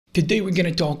Today we're going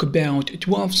to talk about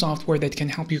 12 software that can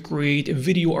help you create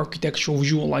video architectural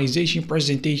visualization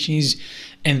presentations,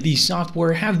 and these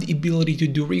software have the ability to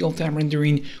do real-time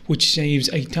rendering, which saves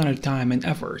a ton of time and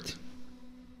effort.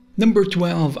 Number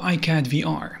 12, ICAD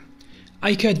VR.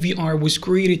 ICAD VR was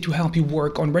created to help you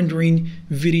work on rendering,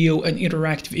 video, and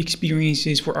interactive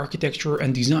experiences for architecture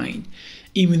and design.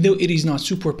 Even though it is not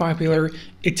super popular,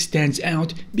 it stands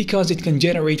out because it can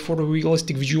generate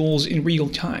photorealistic visuals in real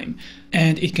time,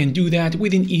 and it can do that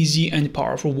with an easy and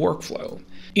powerful workflow.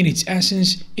 In its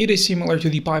essence, it is similar to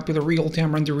the popular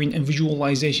real-time rendering and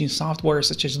visualization software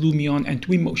such as Lumion and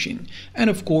Tuimotion, and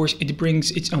of course it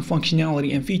brings its own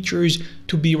functionality and features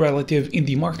to be relative in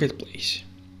the marketplace.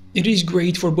 It is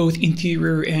great for both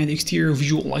interior and exterior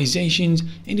visualizations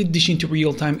in addition to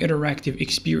real-time interactive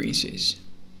experiences.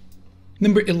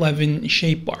 Number 11,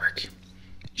 Shapepark.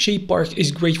 Shapepark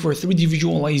is great for 3D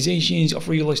visualizations of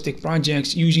realistic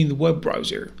projects using the web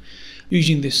browser.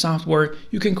 Using this software,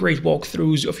 you can create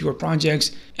walkthroughs of your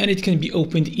projects, and it can be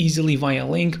opened easily via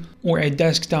link or a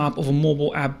desktop of a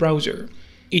mobile app browser.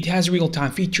 It has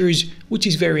real-time features, which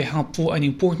is very helpful and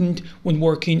important when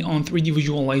working on 3D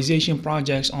visualization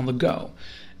projects on the go.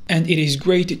 And it is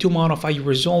great to modify your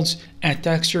results, add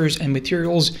textures and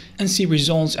materials, and see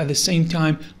results at the same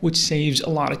time, which saves a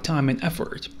lot of time and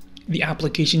effort. The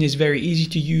application is very easy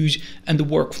to use, and the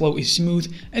workflow is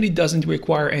smooth, and it doesn't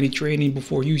require any training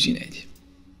before using it.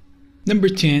 Number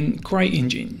 10,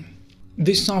 Cryengine.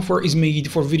 This software is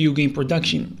made for video game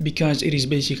production because it is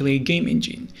basically a game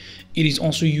engine. It is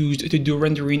also used to do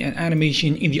rendering and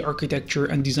animation in the architecture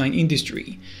and design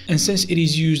industry. And since it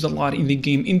is used a lot in the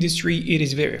game industry, it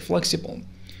is very flexible.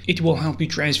 It will help you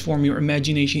transform your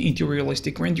imagination into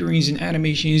realistic renderings and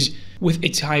animations with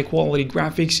its high quality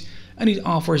graphics, and it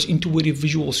offers intuitive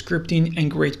visual scripting and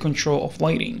great control of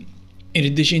lighting. In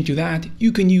addition to that,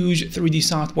 you can use 3D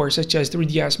software such as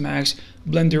 3ds Max,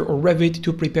 Blender or Revit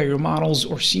to prepare your models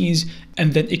or scenes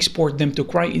and then export them to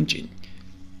Cryengine.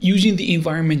 Using the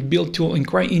environment build tool in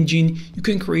Cryengine, you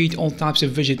can create all types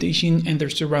of vegetation and their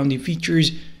surrounding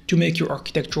features to make your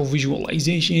architectural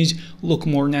visualizations look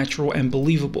more natural and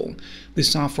believable. This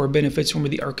software benefits from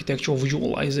the architectural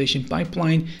visualization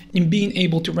pipeline in being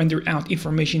able to render out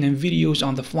information and videos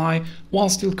on the fly while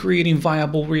still creating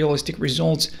viable realistic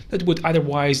results that would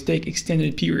otherwise take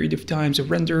extended period of time to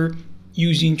render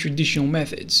using traditional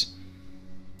methods.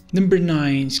 Number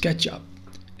 9, Sketchup.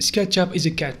 Sketchup is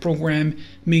a CAD program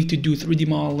made to do 3D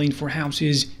modeling for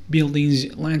houses,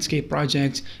 buildings, landscape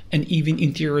projects, and even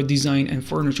interior design and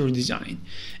furniture design.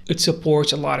 It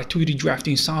supports a lot of 2D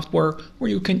drafting software where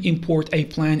you can import a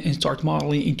plan and start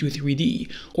modeling into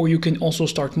 3D, or you can also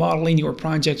start modeling your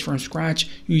projects from scratch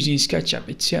using SketchUp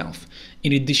itself.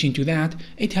 In addition to that,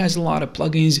 it has a lot of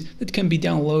plugins that can be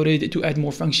downloaded to add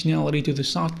more functionality to the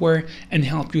software and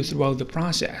help you throughout the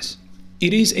process.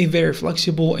 It is a very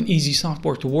flexible and easy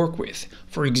software to work with.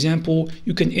 For example,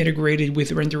 you can integrate it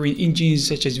with rendering engines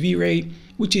such as V-Ray,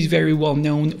 which is very well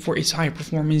known for its high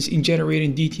performance in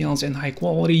generating details and high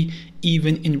quality,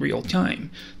 even in real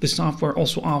time. The software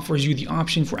also offers you the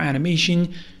option for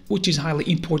animation, which is highly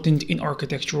important in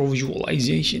architectural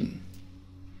visualization.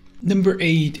 Number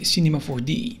 8, Cinema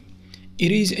 4D.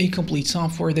 It is a complete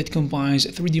software that combines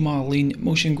 3D modeling,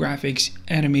 motion graphics,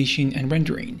 animation, and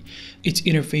rendering. Its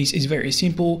interface is very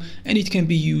simple, and it can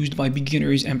be used by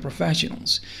beginners and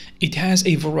professionals. It has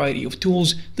a variety of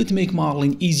tools that make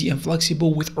modeling easy and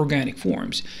flexible with organic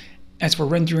forms. As for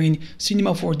rendering,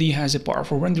 Cinema 4D has a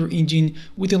powerful render engine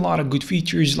with a lot of good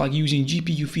features like using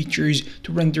GPU features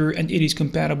to render, and it is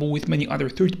compatible with many other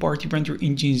third-party render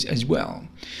engines as well.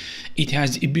 It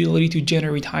has the ability to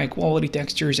generate high-quality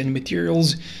textures and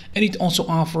materials, and it also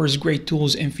offers great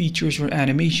tools and features for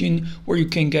animation where you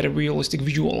can get a realistic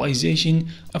visualization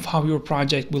of how your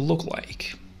project will look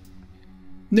like.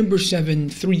 Number 7,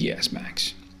 3ds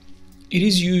Max. It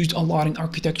is used a lot in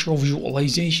architectural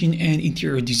visualization and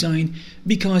interior design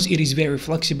because it is very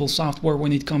flexible software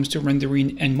when it comes to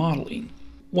rendering and modeling.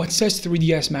 What sets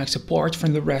 3ds Max apart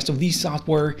from the rest of these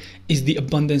software is the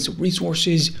abundance of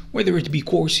resources, whether it be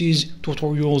courses,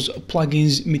 tutorials,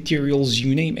 plugins, materials,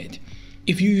 you name it.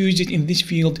 If you use it in this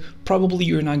field, probably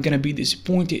you're not gonna be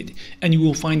disappointed, and you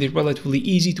will find it relatively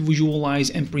easy to visualize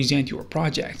and present your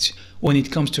projects. When it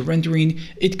comes to rendering,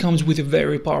 it comes with a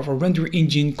very powerful render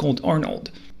engine called Arnold,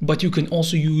 but you can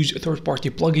also use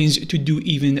third-party plugins to do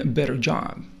even a better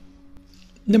job.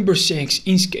 Number 6,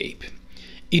 Inkscape.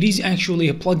 It is actually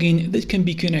a plugin that can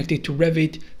be connected to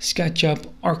Revit, SketchUp,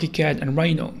 ICAD, and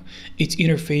Rhino. Its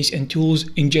interface and tools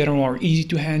in general are easy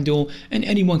to handle, and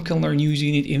anyone can learn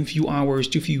using it in few hours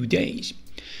to few days.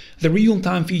 The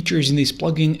real-time features in this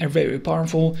plugin are very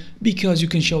powerful because you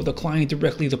can show the client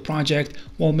directly the project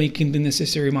while making the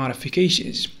necessary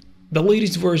modifications. The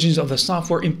latest versions of the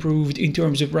software improved in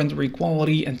terms of rendering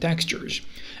quality and textures,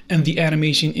 and the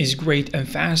animation is great and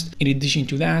fast. In addition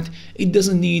to that, it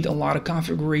doesn't need a lot of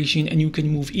configuration and you can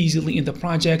move easily in the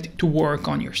project to work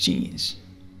on your scenes.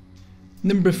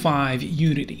 Number 5.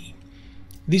 Unity.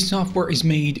 This software is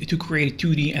made to create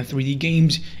 2D and 3D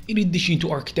games in addition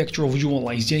to architectural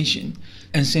visualization,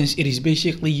 and since it is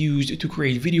basically used to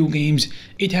create video games,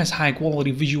 it has high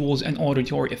quality visuals and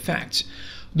auditory effects.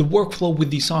 The workflow with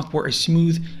the software is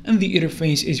smooth and the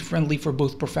interface is friendly for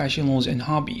both professionals and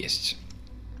hobbyists.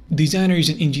 Designers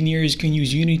and engineers can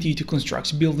use Unity to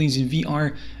construct buildings in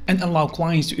VR and allow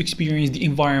clients to experience the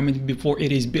environment before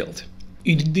it is built.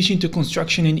 In addition to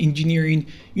construction and engineering,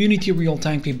 Unity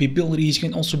real-time capabilities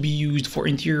can also be used for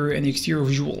interior and exterior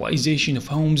visualization of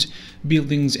homes,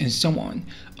 buildings, and so on.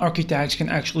 Architects can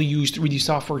actually use 3D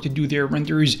software to do their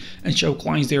renders and show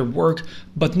clients their work,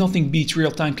 but nothing beats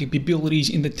real-time capabilities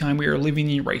in the time we are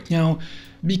living in right now,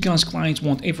 because clients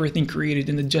want everything created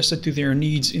and adjusted to their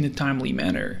needs in a timely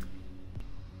manner.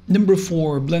 Number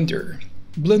 4. Blender.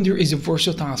 Blender is a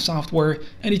versatile software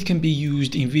and it can be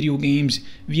used in video games,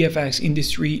 VFX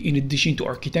industry, in addition to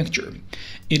architecture.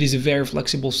 It is a very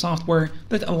flexible software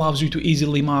that allows you to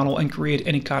easily model and create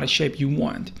any kind of shape you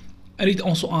want. And it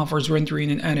also offers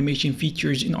rendering and animation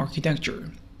features in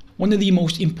architecture. One of the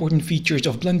most important features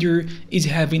of Blender is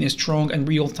having a strong and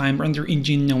real-time render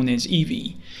engine known as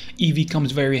Eevee. Eevee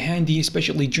comes very handy,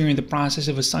 especially during the process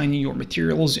of assigning your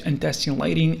materials and testing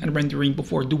lighting and rendering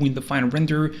before doing the final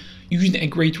render, using a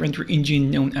great render engine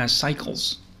known as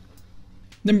Cycles.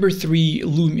 Number 3.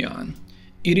 Lumion.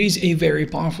 It is a very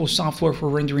powerful software for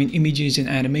rendering images and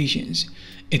animations.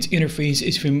 Its interface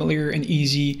is familiar and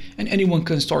easy, and anyone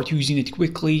can start using it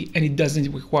quickly, and it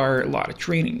doesn't require a lot of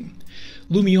training.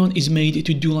 Lumion is made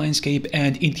to do landscape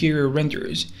and interior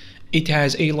renders. It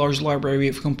has a large library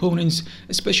of components,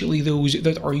 especially those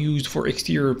that are used for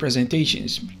exterior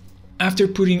presentations. After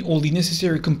putting all the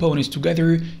necessary components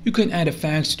together, you can add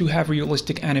effects to have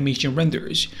realistic animation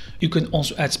renders. You can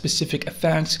also add specific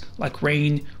effects like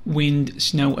rain, wind,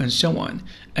 snow, and so on.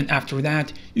 And after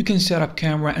that, you can set up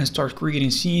camera and start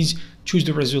creating scenes, choose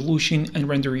the resolution, and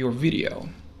render your video.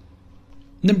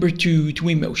 Number 2.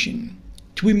 Tuimotion.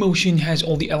 Tuimotion has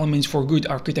all the elements for good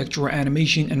architectural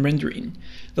animation and rendering.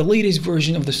 The latest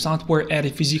version of the software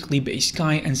added physically based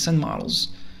sky and sun models.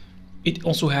 It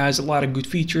also has a lot of good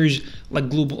features like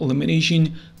global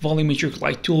illumination, volumetric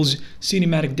light tools,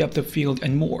 cinematic depth of field,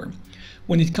 and more.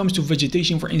 When it comes to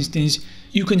vegetation, for instance,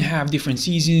 you can have different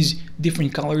seasons,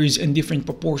 different colors, and different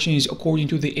proportions according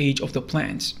to the age of the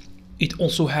plants. It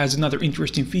also has another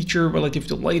interesting feature relative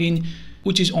to lighting,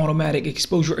 which is automatic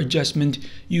exposure adjustment,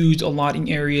 used a lot in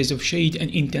areas of shade and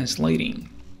intense lighting.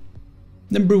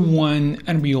 Number 1.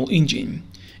 Unreal Engine.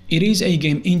 It is a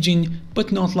game engine,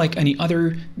 but not like any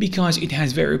other, because it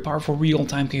has very powerful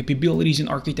real-time capabilities in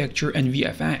architecture and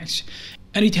VFX.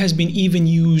 And it has been even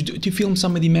used to film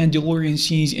some of the Mandalorian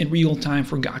scenes in real time,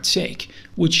 for God's sake,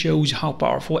 which shows how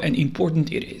powerful and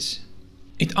important it is.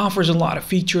 It offers a lot of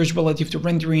features relative to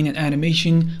rendering and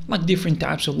animation, like different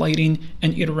types of lighting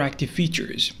and interactive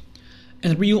features.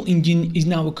 Unreal Engine is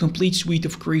now a complete suite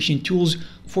of creation tools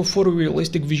for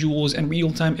photorealistic visuals and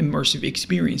real-time immersive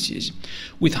experiences,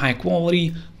 with high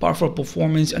quality, powerful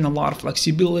performance, and a lot of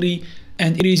flexibility,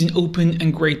 and it is an open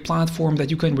and great platform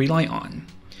that you can rely on.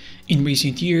 In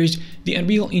recent years, the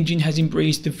Unreal Engine has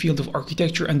embraced the field of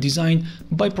architecture and design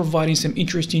by providing some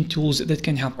interesting tools that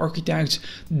can help architects,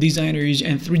 designers,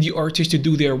 and 3D artists to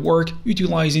do their work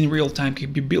utilizing real-time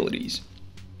capabilities.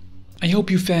 I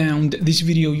hope you found this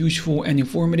video useful and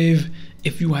informative.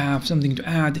 If you have something to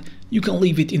add, you can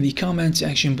leave it in the comment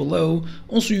section below.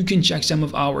 Also, you can check some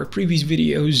of our previous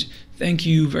videos. Thank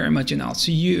you very much, and I'll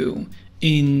see you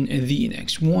in the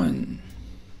next one.